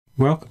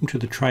Welcome to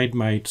the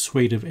Trademaid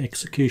suite of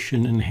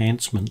execution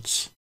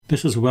enhancements.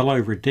 This is well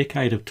over a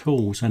decade of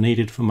tools I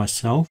needed for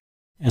myself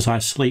as I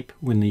sleep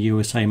when the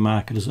USA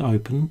market is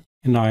open,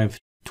 and I have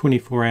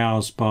 24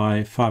 hours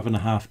by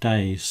 5.5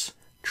 days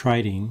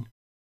trading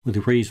with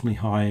a reasonably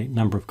high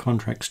number of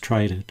contracts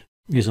traded.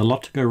 There's a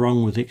lot to go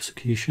wrong with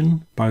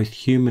execution, both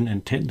human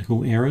and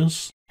technical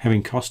errors,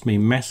 having cost me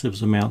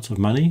massive amounts of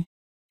money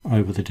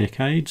over the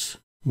decades.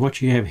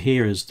 What you have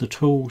here is the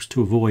tools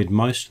to avoid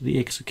most of the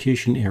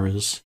execution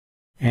errors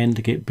and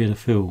to get better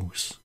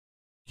fills.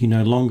 You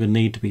no longer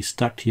need to be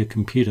stuck to your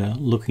computer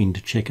looking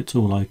to check it's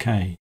all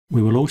okay.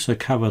 We will also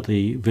cover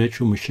the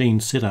virtual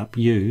machine setup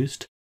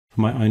used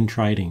for my own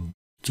trading.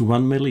 It's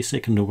 1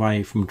 millisecond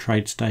away from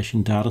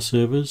TradeStation data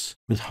servers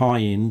with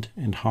high-end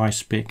and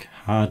high-spec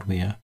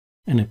hardware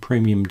in a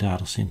premium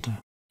data center.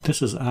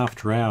 This is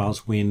after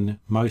hours when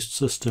most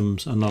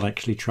systems are not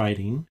actually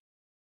trading,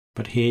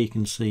 but here you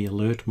can see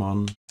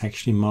Alertmon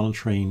actually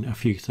monitoring a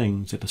few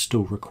things that are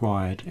still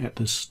required at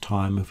this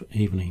time of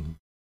evening.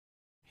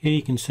 Here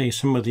you can see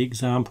some of the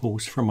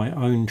examples from my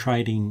own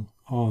trading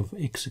of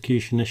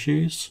execution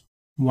issues.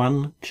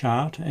 One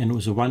chart, and it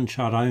was a one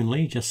chart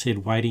only, just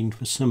said waiting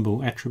for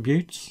symbol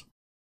attributes.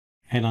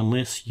 And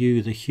unless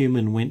you, the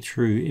human, went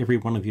through every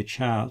one of your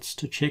charts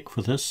to check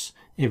for this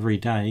every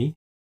day,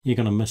 you're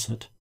going to miss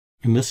it.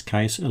 In this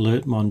case,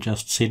 Alertmon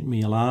just sent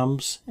me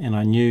alarms, and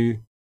I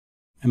knew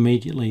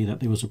immediately that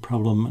there was a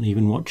problem and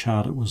even what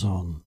chart it was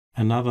on.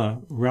 Another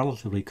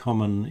relatively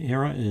common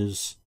error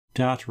is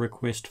data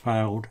request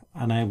failed,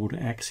 unable to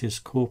access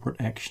corporate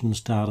actions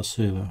data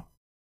server.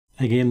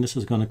 Again, this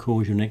is going to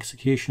cause you an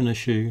execution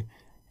issue,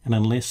 and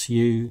unless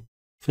you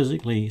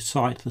physically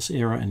cite this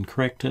error and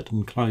correct it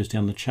and close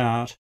down the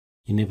chart,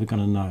 you're never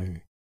going to know.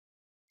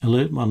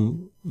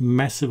 Alertmon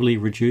massively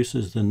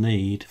reduces the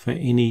need for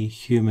any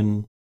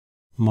human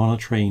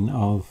monitoring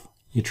of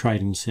your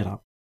trading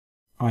setup.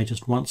 I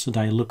just once a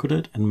day look at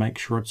it and make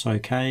sure it's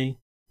okay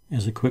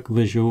as a quick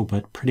visual,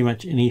 but pretty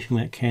much anything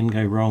that can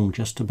go wrong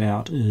just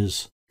about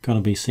is going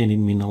to be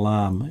sending me an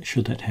alarm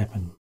should that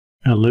happen.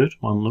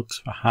 Alertmon looks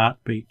for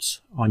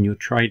heartbeats on your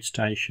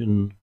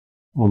Tradestation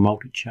or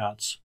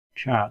Multicharts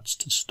charts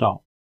to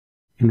stop,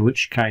 in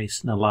which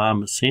case an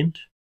alarm is sent,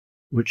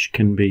 which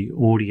can be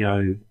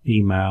audio,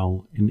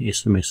 email and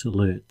SMS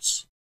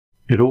alerts.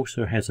 It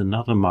also has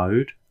another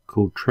mode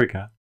called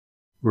Trigger,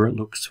 where it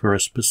looks for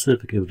a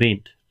specific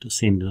event to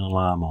send an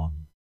alarm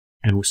on,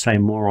 and we'll say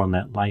more on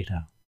that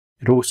later.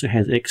 It also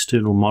has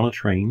external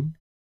monitoring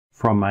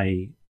from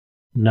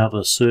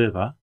another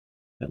server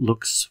that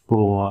looks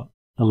for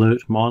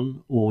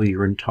Alertmon or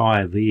your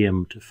entire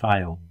VM to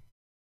fail.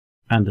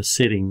 Under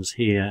settings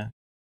here,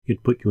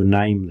 you'd put your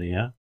name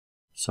there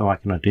so I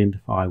can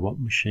identify what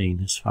machine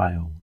has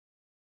failed.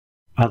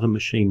 Other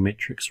machine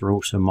metrics are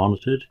also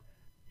monitored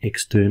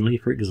externally,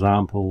 for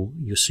example,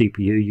 your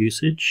CPU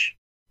usage,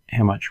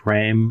 how much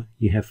RAM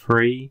you have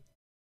free,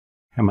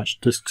 how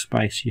much disk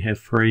space you have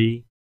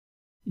free,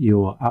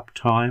 your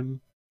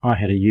uptime. I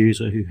had a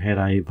user who had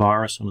a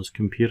virus on his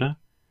computer,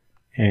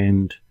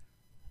 and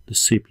the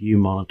CPU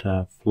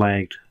monitor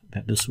flagged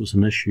that this was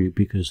an issue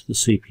because the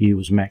CPU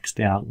was maxed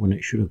out when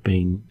it should have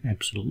been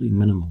absolutely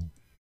minimal.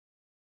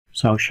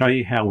 So I'll show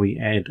you how we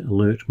add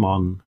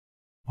Alertmon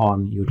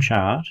on your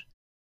chart.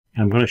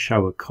 And I'm going to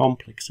show a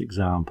complex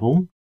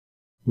example,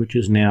 which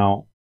is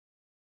now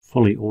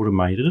fully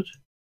automated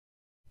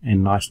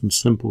and nice and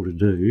simple to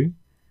do.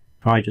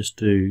 If I just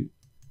do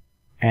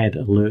add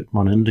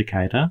Alertmon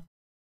indicator,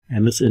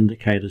 and this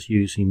indicator is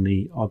using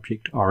the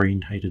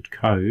object-oriented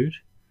code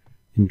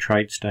in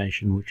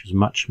Tradestation, which is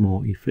much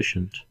more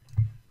efficient.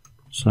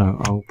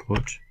 So I'll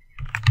put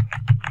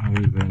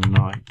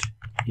overnight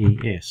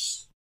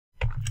ES.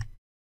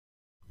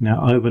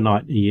 Now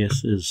overnight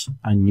ES is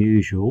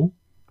unusual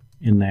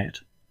in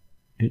that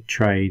it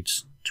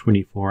trades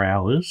 24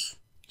 hours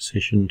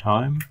session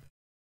time,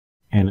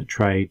 and it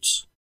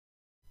trades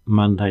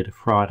Monday to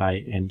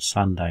Friday and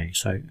Sunday,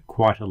 so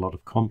quite a lot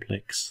of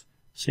complex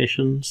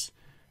sessions.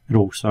 It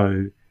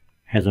also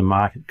has a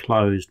market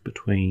closed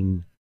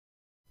between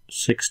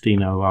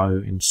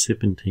 16:00 and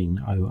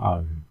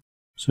 17:00.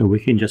 So we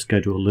can just go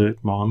to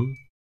Alertmon,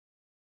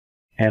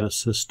 add a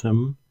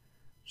system,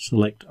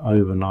 select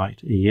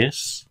overnight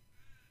ES,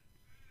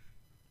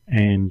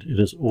 and it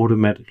has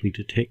automatically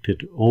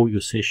detected all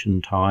your session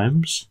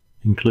times,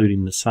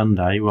 including the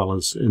Sunday, while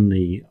as in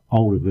the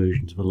older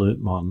versions of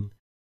Alertmon,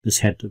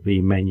 this had to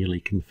be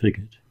manually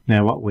configured.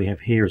 Now what we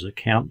have here is a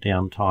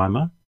countdown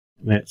timer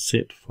that's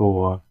set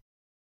for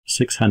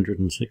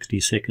 660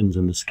 seconds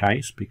in this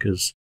case,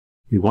 because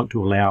we want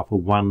to allow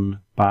for one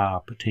bar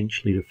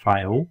potentially to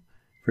fail.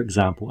 For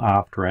example,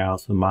 after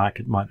hours the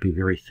market might be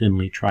very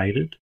thinly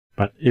traded,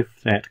 but if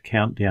that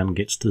countdown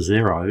gets to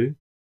 0,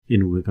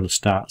 then we're going to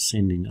start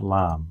sending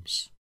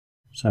alarms.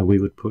 So we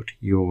would put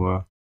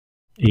your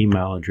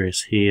email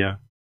address here,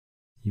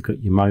 you've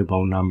got your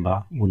mobile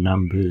number or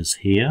numbers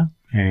here,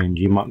 and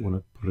you might want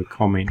to put a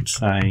comment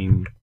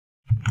saying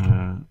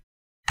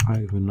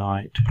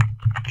overnight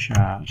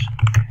chart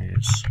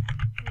has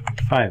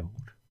failed.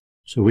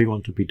 So we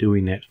want to be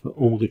doing that for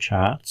all the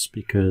charts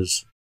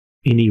because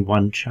any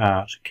one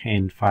chart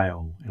can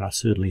fail, and I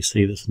certainly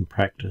see this in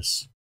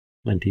practice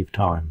plenty of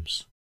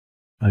times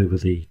over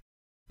the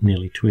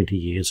nearly 20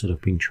 years that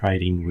I've been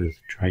trading with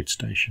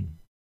Tradestation.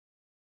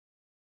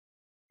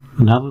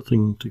 Another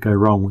thing to go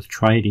wrong with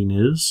trading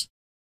is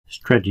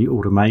strategy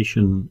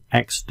automation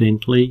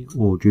accidentally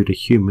or due to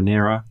human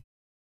error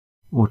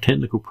or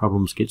technical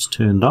problems gets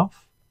turned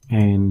off,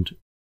 and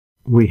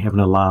we have an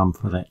alarm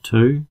for that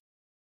too,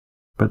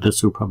 but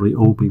this will probably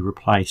all be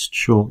replaced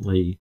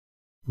shortly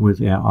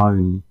with our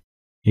own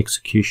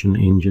execution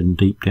engine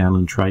deep down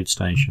in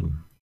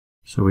Tradestation.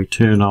 So we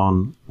turn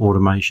on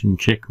automation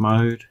check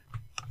mode,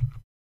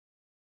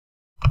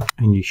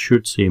 and you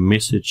should see a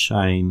message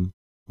saying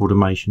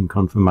automation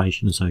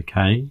confirmation is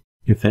okay.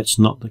 If that's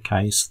not the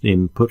case,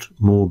 then put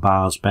more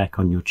bars back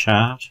on your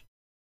chart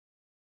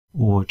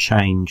or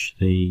change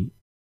the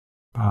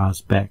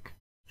bars back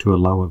to a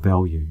lower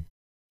value.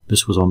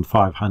 This was on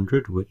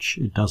 500, which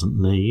it doesn't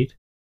need,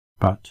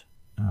 but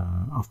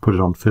I've put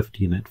it on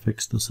 50 and that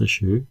fixed this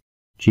issue.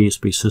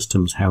 GSB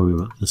systems,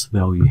 however, this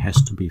value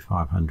has to be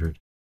 500.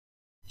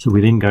 So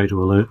we then go to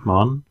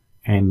Alertmon,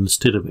 and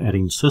instead of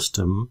adding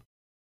system,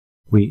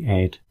 we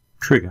add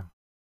trigger.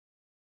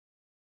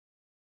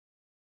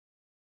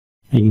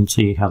 And you can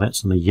see how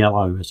that's in the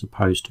yellow as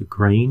opposed to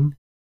green.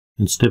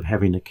 Instead of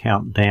having a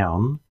count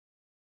down,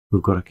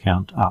 we've got a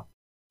count up.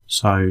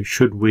 So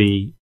should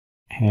we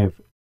have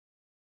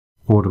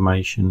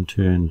automation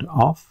turned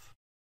off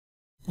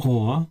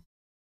or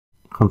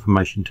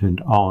confirmation turned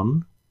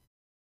on,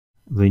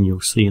 then you'll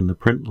see in the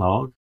print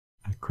log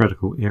a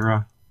critical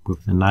error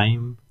with the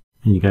name,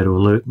 and you go to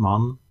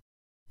Alertmon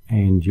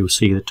and you'll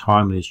see the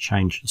time has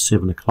changed to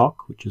 7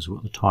 o'clock, which is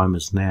what the time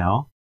is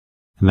now,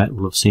 and that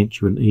will have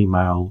sent you an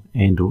email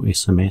and or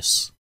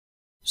SMS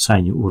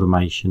saying your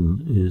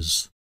automation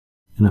is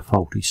in a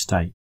faulty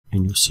state,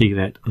 and you'll see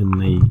that in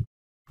the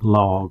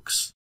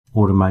logs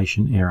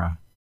automation error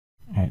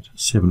at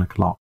 7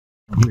 o'clock.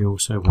 We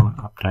also want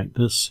to update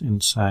this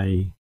and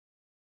say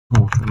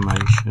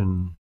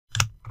automation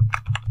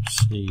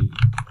C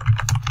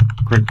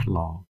print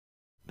log.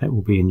 That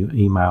will be in your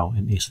email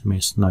and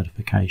SMS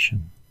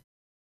notification.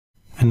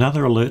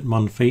 Another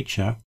Alertmon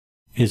feature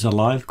is a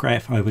live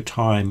graph over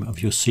time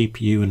of your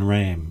CPU and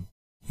RAM.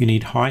 You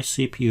need high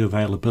CPU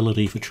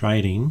availability for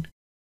trading,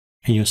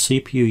 and your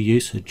CPU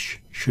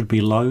usage should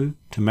be low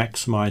to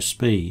maximize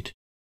speed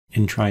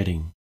in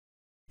trading.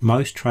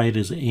 Most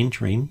traders are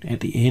entering at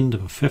the end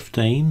of a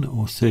 15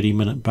 or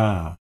 30-minute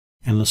bar,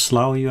 and the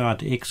slower you are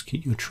to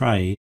execute your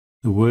trade,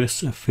 the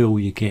worse a fill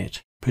you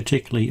get,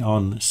 particularly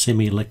on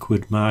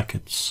semi-liquid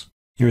markets.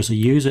 There is a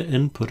user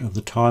input of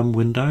the time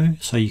window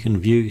so you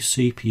can view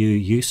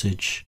CPU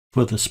usage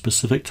for the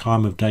specific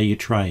time of day you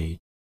trade.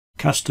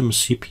 Custom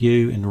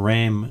CPU and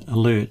RAM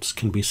alerts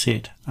can be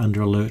set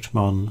under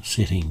Alertmon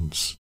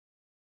settings.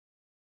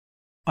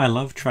 I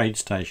love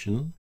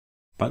Tradestation,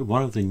 but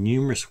one of the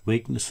numerous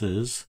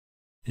weaknesses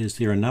is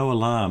there are no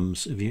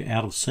alarms if you're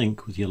out of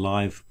sync with your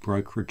live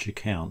brokerage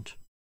account.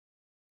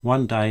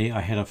 One day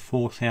I had a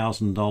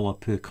 $4,000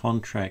 per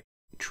contract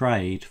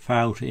trade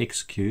fail to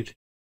execute,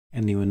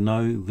 and there were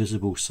no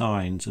visible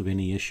signs of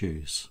any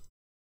issues.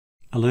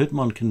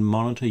 Alertmon can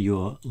monitor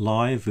your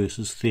live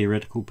versus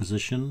theoretical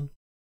position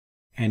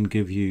and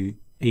give you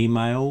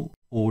email,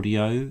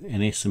 audio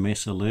and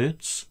SMS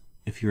alerts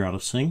if you're out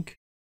of sync,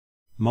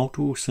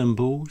 multiple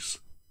symbols,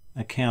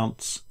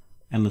 accounts,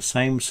 and the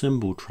same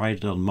symbol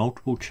traded on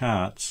multiple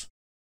charts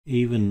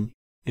even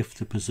if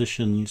the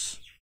positions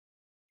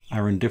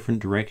are in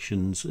different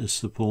directions is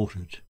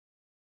supported.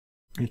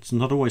 It's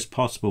not always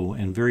possible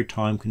and very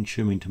time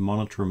consuming to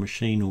monitor a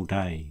machine all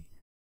day,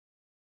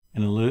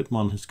 and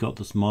Alertmon has got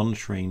this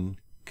monitoring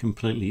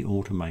completely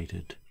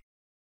automated.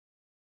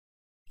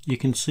 You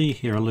can see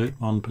here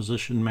Alertmon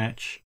Position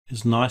Match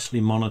is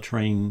nicely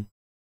monitoring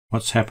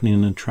what's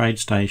happening in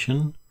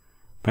Tradestation,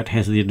 but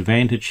has the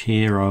advantage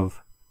here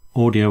of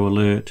audio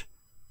alert,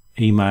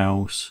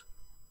 emails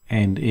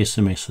and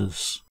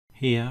SMSs.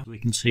 Here we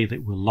can see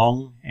that we're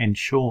long and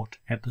short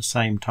at the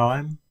same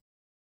time,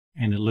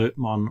 and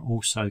Alertmon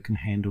also can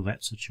handle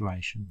that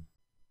situation.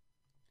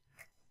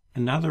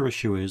 Another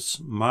issue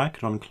is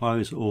market on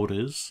close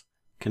orders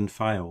can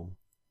fail.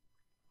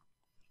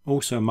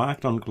 Also,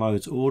 market on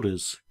close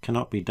orders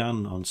cannot be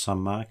done on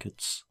some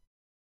markets.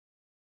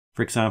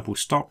 For example,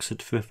 stocks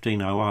at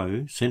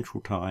 1500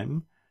 Central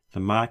Time, the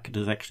market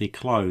is actually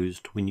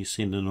closed when you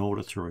send an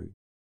order through.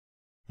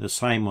 The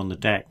same on the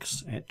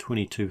DAX at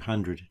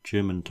 2200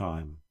 German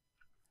time.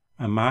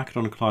 A market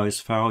on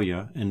close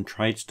failure in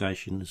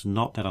Tradestation is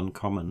not that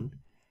uncommon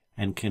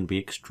and can be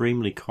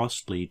extremely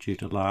costly due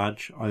to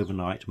large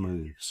overnight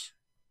moves.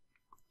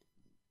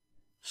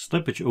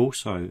 Slippage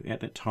also at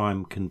that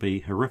time can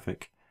be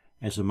horrific,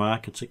 as the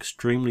market's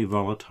extremely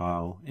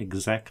volatile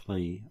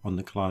exactly on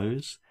the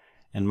close,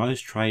 and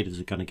most traders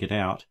are going to get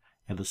out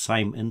at the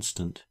same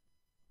instant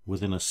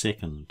within a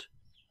second.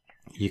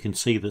 You can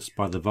see this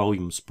by the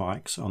volume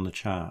spikes on the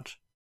chart.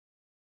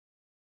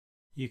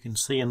 You can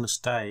see in this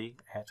day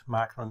at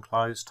market on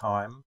close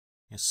time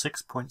is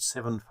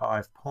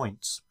 6.75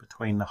 points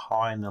between the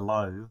high and the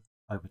low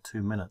over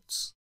 2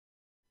 minutes.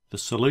 The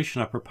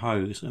solution I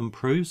propose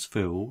improves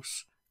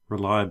fills,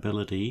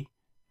 reliability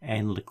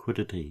and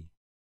liquidity.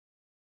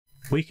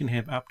 We can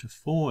have up to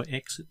 4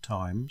 exit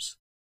times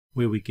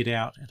where we get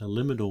out at a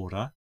limit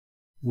order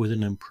with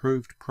an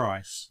improved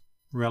price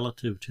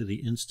relative to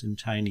the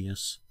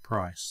instantaneous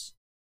price.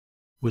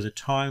 With a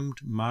timed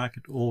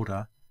market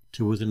order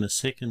to within a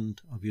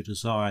second of your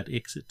desired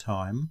exit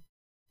time,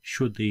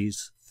 should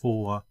these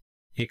 4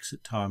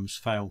 exit times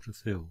fail to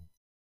fill.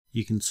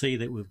 You can see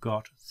that we've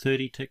got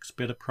 30 ticks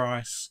better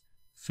price,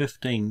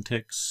 15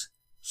 ticks,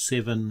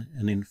 7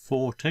 and then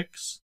 4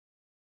 ticks,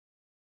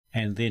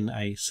 and then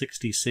a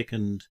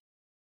 60-second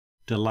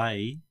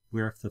delay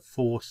where if the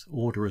 4th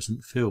order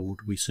isn't filled,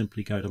 we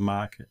simply go to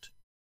market.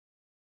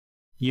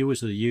 You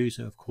as a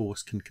user, of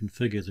course, can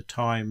configure the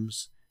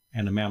times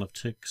and amount of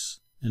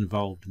ticks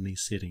involved in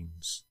these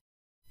settings.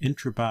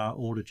 Intrabar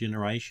order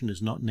generation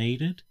is not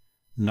needed.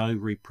 No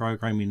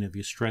reprogramming of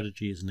your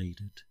strategy is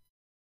needed.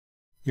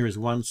 There is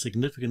one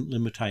significant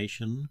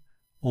limitation.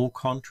 All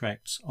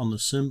contracts on the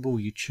symbol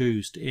you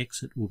choose to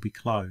exit will be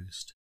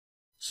closed.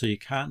 So you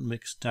can't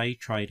mix day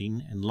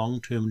trading and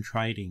long-term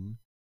trading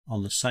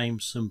on the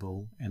same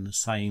symbol and the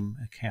same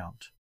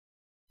account.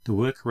 The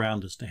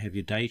workaround is to have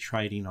your day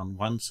trading on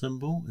one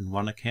symbol in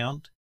one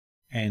account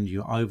and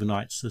your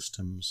overnight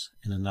systems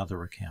in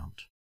another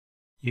account.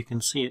 You can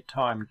see at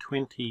time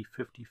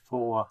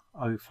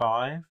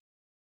 20:54:05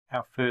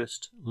 our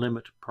first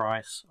limit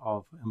price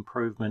of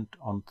improvement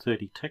on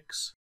 30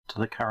 ticks to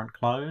the current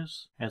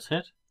close has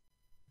hit.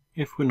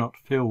 If we're not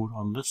filled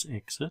on this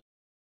exit,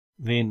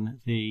 then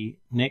the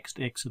next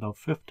exit of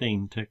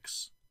 15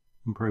 ticks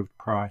improved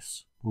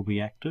price will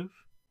be active,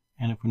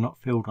 and if we're not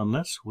filled on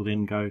this, we'll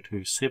then go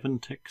to 7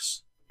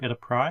 ticks better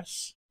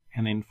price,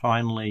 and then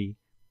finally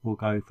we'll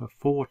go for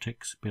 4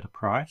 ticks better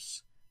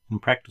price. In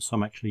practice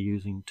I'm actually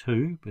using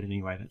 2, but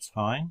anyway that's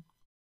fine.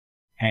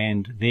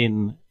 And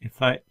then if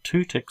that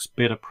 2 ticks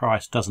better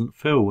price doesn't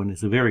fill, and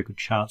there's a very good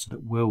chance that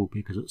it will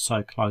because it's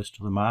so close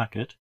to the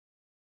market,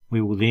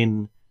 we will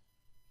then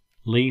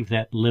leave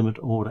that limit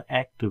order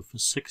active for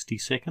 60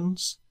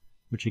 seconds,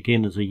 which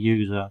again is a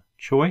user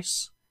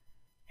choice,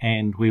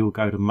 and we will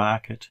go to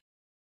market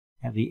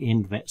at the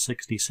end of that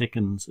 60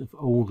 seconds if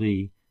all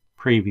the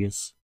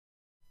previous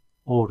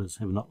orders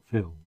have not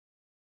filled.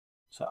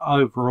 So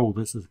overall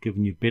this has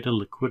given you better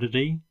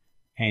liquidity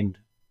and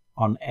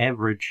on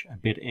average a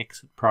better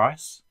exit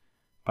price,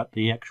 but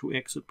the actual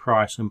exit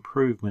price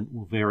improvement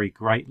will vary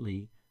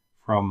greatly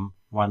from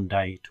one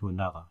day to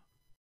another.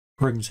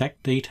 For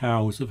exact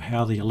details of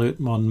how the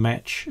Alertmon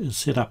match is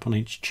set up on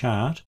each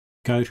chart,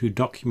 go to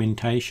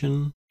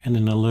Documentation and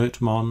then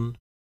Alertmon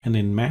and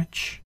then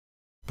Match.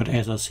 But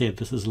as I said,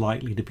 this is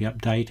likely to be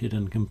updated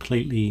and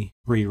completely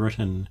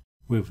rewritten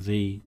with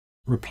the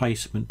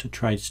replacement to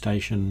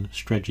Tradestation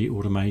Strategy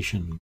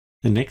Automation.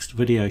 The next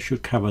video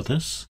should cover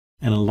this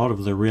and a lot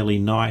of the really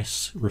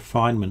nice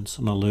refinements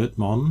on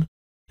Alertmon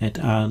that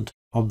aren't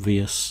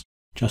obvious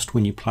just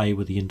when you play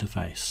with the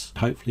interface.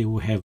 Hopefully we'll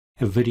have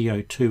a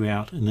video 2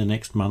 out in the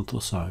next month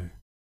or so.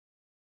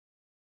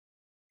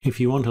 If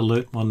you want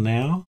Alertmon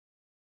now,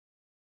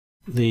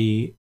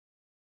 the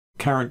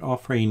current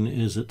offering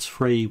is it's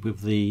free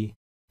with the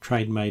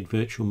Trademaid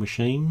virtual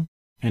machine,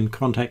 and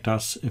contact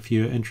us if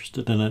you're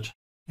interested in it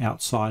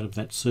outside of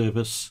that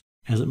service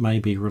as it may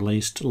be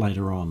released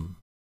later on.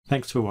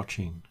 Thanks for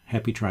watching.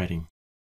 Happy trading.